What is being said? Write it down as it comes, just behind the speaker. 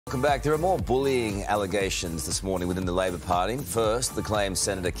Welcome back. There are more bullying allegations this morning within the Labor Party. First, the claim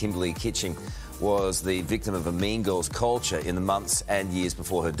Senator Kimberley Kitching was the victim of a mean girls culture in the months and years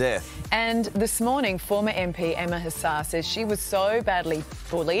before her death. And this morning, former MP Emma Hassar says she was so badly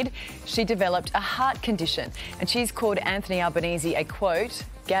bullied, she developed a heart condition. And she's called Anthony Albanese a, quote,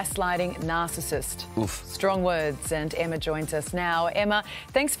 gaslighting narcissist. Oof. Strong words, and Emma joins us now. Emma,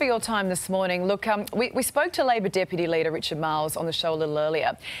 thanks for your time this morning. Look, we spoke to Labor Deputy Leader Richard Marles on the show a little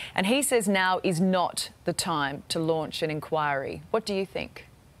earlier, and he says now is not the time to launch an inquiry. What do you think?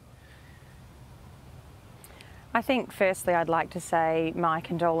 I think firstly I'd like to say my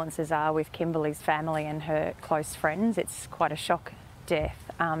condolences are with Kimberley's family and her close friends. It's quite a shock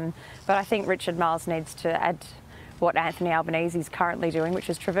death. But I think Richard Marles needs to add what Anthony Albanese is currently doing, which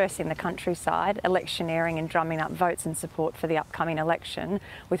is traversing the countryside, electioneering and drumming up votes in support for the upcoming election,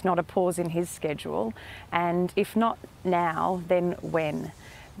 with not a pause in his schedule. And if not now, then when?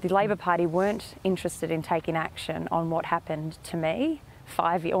 The Labor Party weren't interested in taking action on what happened to me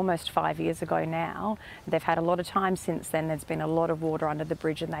almost 5 years ago now. They've had a lot of time since then. There's been a lot of water under the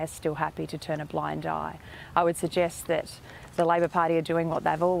bridge, and they are still happy to turn a blind eye. I would suggest that the Labor Party are doing what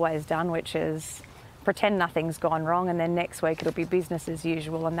they've always done, which is pretend nothing's gone wrong, and then next week it'll be business as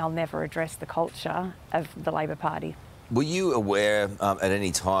usual, and they'll never address the culture of the Labor Party. Were you aware at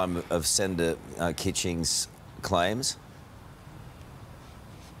any time of Senator Kitching's claims?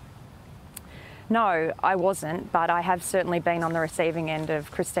 No, I wasn't, but I have certainly been on the receiving end of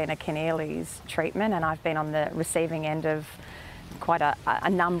Christina Keneally's treatment, and I've been on the receiving end of quite a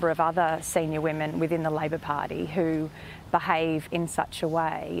number of other senior women within the Labor Party who behave in such a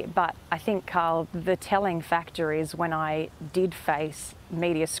way. But I think, Karl, the telling factor is when I did face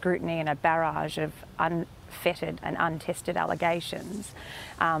media scrutiny and a barrage of unfettered and untested allegations,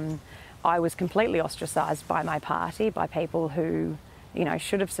 I was completely ostracised by my party, by people who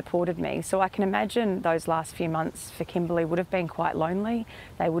should have supported me. So I can imagine those last few months for Kimberley would have been quite lonely.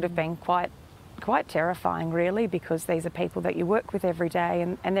 They would have been quite terrifying, really, because these are people that you work with every day,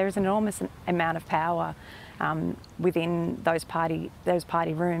 and there is an enormous amount of power within those party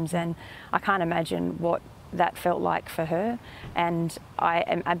rooms, and I can't imagine what that felt like for her. And I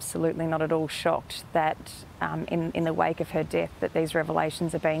am absolutely not at all shocked that in the wake of her death that these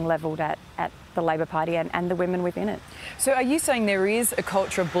revelations are being levelled at the Labor Party and the women within it. So are you saying there is a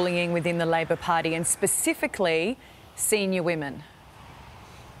culture of bullying within the Labor Party, and specifically senior women?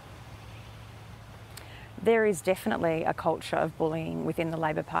 There is definitely a culture of bullying within the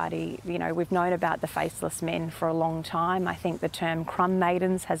Labor Party. We've known about the faceless men for a long time. I think the term crumb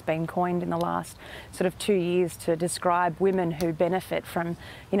maidens has been coined in the last sort of 2 years to describe women who benefit from,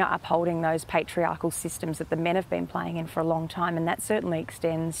 upholding those patriarchal systems that the men have been playing in for a long time, and that certainly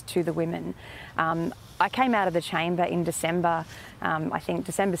extends to the women. I came out of the chamber in December, I think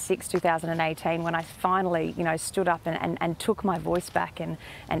December 6, 2018, when I finally, stood up and took my voice back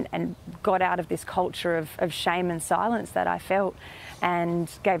and got out of this culture of shame and silence that I felt, and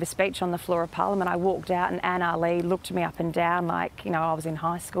gave a speech on the floor of Parliament. I walked out, and Anne Ali looked me up and down like, I was in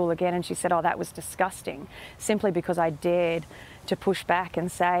high school again, and she said, "Oh, that was disgusting," simply because I dared to push back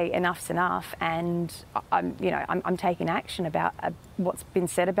and say enough's enough, and I'm taking action about what's been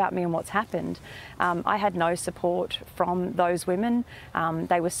said about me and what's happened. I had no support from those women.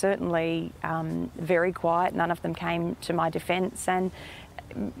 They were certainly very quiet. None of them came to my defence, and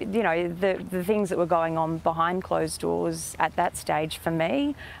the things that were going on behind closed doors at that stage for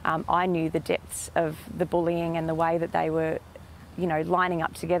me, I knew the depths of the bullying and the way that they were lining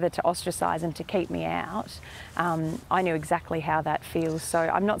up together to ostracise and to keep me out. I knew exactly how that feels, so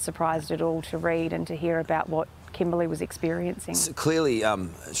I'm not surprised at all to read and to hear about what Kimberley was experiencing. So clearly,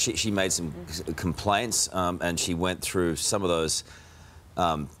 she made some complaints, and she went through some of those,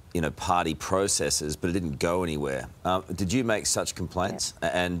 party processes, but it didn't go anywhere. Did you make such complaints?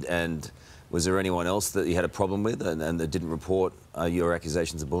 Yeah. And was there anyone else that you had a problem with and that didn't report your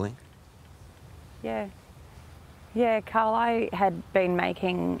accusations of bullying? Yeah, Karl, I had been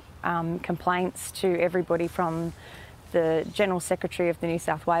making complaints to everybody from the General Secretary of the New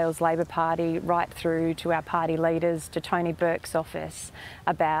South Wales Labor Party right through to our party leaders, to Tony Burke's office,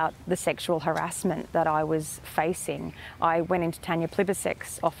 about the sexual harassment that I was facing. I went into Tanya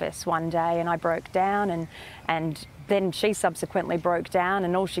Plibersek's office one day and I broke down, and then she subsequently broke down,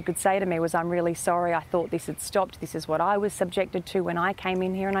 and all she could say to me was, "I'm really sorry, I thought this had stopped. This is what I was subjected to when I came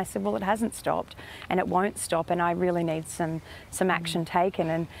in here." And I said, "Well, it hasn't stopped and it won't stop, and I really need some action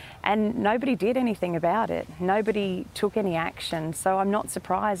taken." And nobody did anything about it. Nobody took any action. So I'm not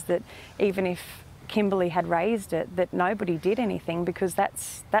surprised that even if Kimberly had raised it, that nobody did anything, because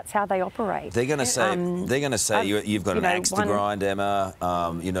that's how they operate. They're going to say you've got an axe to grind, Emma.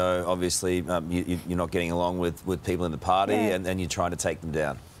 You know, obviously you're not getting along with people in the party, and you're trying to take them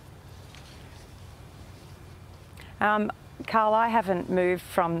down. Karl, I haven't moved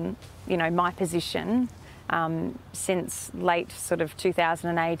from, you know, my position since late sort of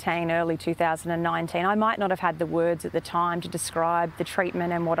 2018, early 2019. I might not have had the words at the time to describe the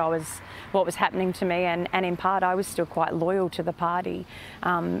treatment and what was happening to me, and in part I was still quite loyal to the party.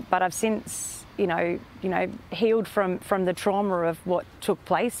 But I've since, you know, healed from the trauma of what took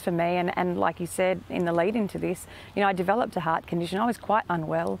place for me, and like you said in the lead into this, you know, I developed a heart condition. I was quite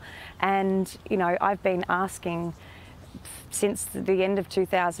unwell, and you know, I've been asking since the end of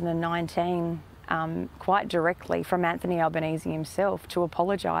 2019 quite directly from Anthony Albanese himself to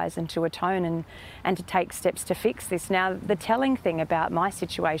apologise and to atone and to take steps to fix this. Now, the telling thing about my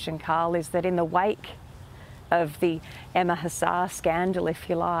situation, Karl, is that in the wake of the Emma Hassar scandal, if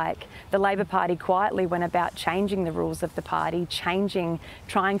you like, the Labor Party quietly went about changing the rules of the party, trying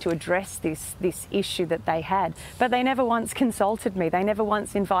to address this issue that they had. But they never once consulted me. They never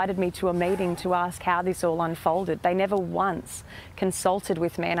once invited me to a meeting to ask how this all unfolded. They never once consulted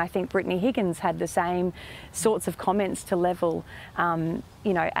with me. And I think Brittany Higgins had the same sorts of comments to level,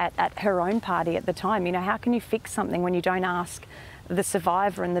 you know, at her own party at the time. You know, how can you fix something when you don't ask the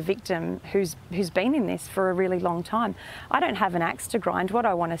survivor and the victim who's been in this for a really long time? I don't have an axe to grind. What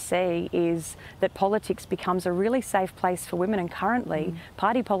I want to see is that politics becomes a really safe place for women, and currently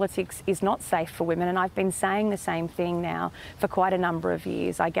party politics is not safe for women, and I've been saying the same thing now for quite a number of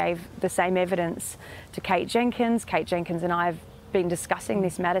years. I gave the same evidence to Kate Jenkins. Kate Jenkins and I have been discussing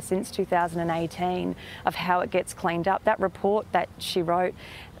this matter since 2018 of how it gets cleaned up. That report that she wrote,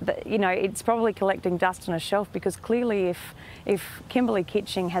 you know, it's probably collecting dust on a shelf, because clearly if Kimberly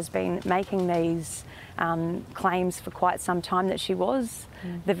Kitching has been making these claims for quite some time that she was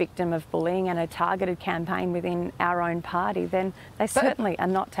the victim of bullying and a targeted campaign within our own party, then they certainly are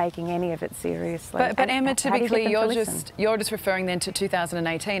not taking any of it seriously. But Emma, to be clear, you're just referring then to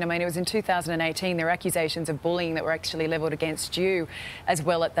 2018. I mean, it was in 2018 there were accusations of bullying that were actually levelled against you as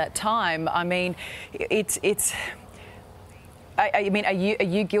well at that time. I mean, I mean, are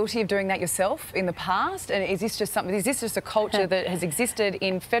you guilty of doing that yourself in the past? And is this just something? Is this just a culture that has existed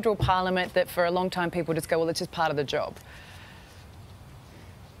in federal parliament that for a long time people just go, well, it's just part of the job?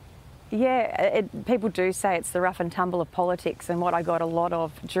 Yeah, people do say it's the rough and tumble of politics, and what I got a lot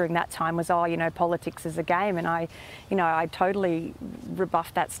of during that time was, oh, you know, politics is a game, and I totally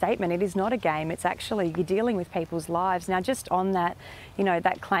rebuffed that statement. It is not a game. It's actually, you're dealing with people's lives. Now, just on that, you know,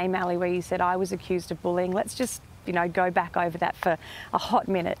 that claim, Ali, where you said I was accused of bullying, let's just, you know, go back over that for a hot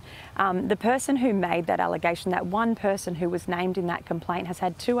minute. The person who made that allegation, that one person who was named in that complaint, has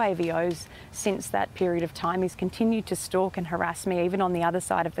had 2 AVOs since that period of time. He's continued to stalk and harass me, even on the other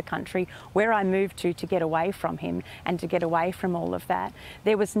side of the country, where I moved to get away from him and to get away from all of that.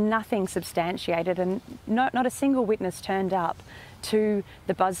 There was nothing substantiated, and not a single witness turned up to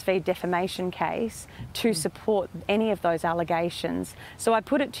the BuzzFeed defamation case to support any of those allegations. So I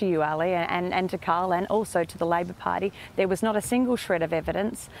put it to you, Ali, and to Karl, and also to the Labor Party, there was not a single shred of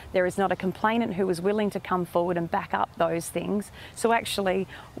evidence. There is not a complainant who was willing to come forward and back up those things. So actually,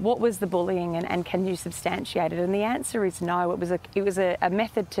 what was the bullying, and can you substantiate it? And the answer is no. It was a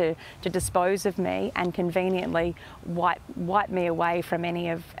method to dispose of me and conveniently wipe me away from any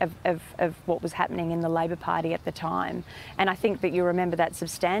of what was happening in the Labor Party at the time. And I think that you remember that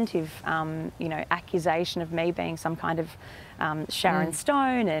substantive, you know, accusation of me being some kind of Sharon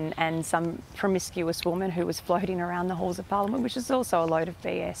Stone and some promiscuous woman who was floating around the halls of Parliament, which is also a load of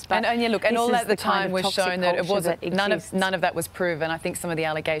BS. But and yeah, look, and all at the time was toxic shown that it wasn't. that None of that was proven. I think some of the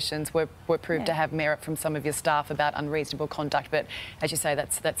allegations were proved to have merit from some of your staff about unreasonable conduct. But as you say,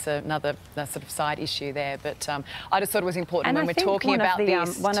 that's another sort of side issue there. But I just thought it was important when we're talking about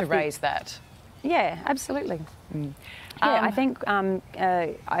this to raise that. Yeah, absolutely. Yeah, I think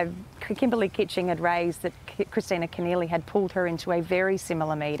Kimberly Kitching had raised that Christina Keneally had pulled her into a very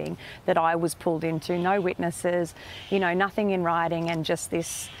similar meeting that I was pulled into. No witnesses, you know, nothing in writing, and just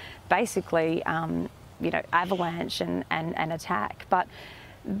this basically, you know, avalanche and attack. But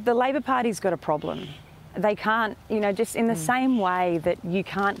the Labor Party's got a problem. They can't, you know, just in the same way that you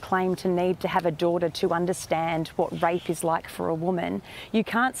can't claim to need to have a daughter to understand what rape is like for a woman, you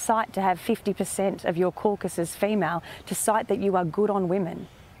can't cite to have 50% of your caucus as female to cite that you are good on women.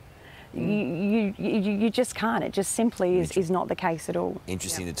 You just can't. It just simply is not the case at all.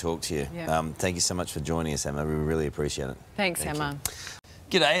 Interesting to talk to you. Thank you so much for joining us, Emma. We really appreciate it. Thanks, Emma.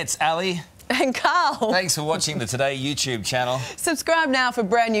 G'day, it's Ali. And Karl. Thanks for watching the Today YouTube channel. Subscribe now for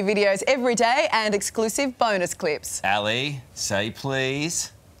brand new videos every day and exclusive bonus clips. Ali, say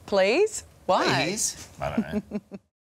please. Please? Why? Please? I don't know.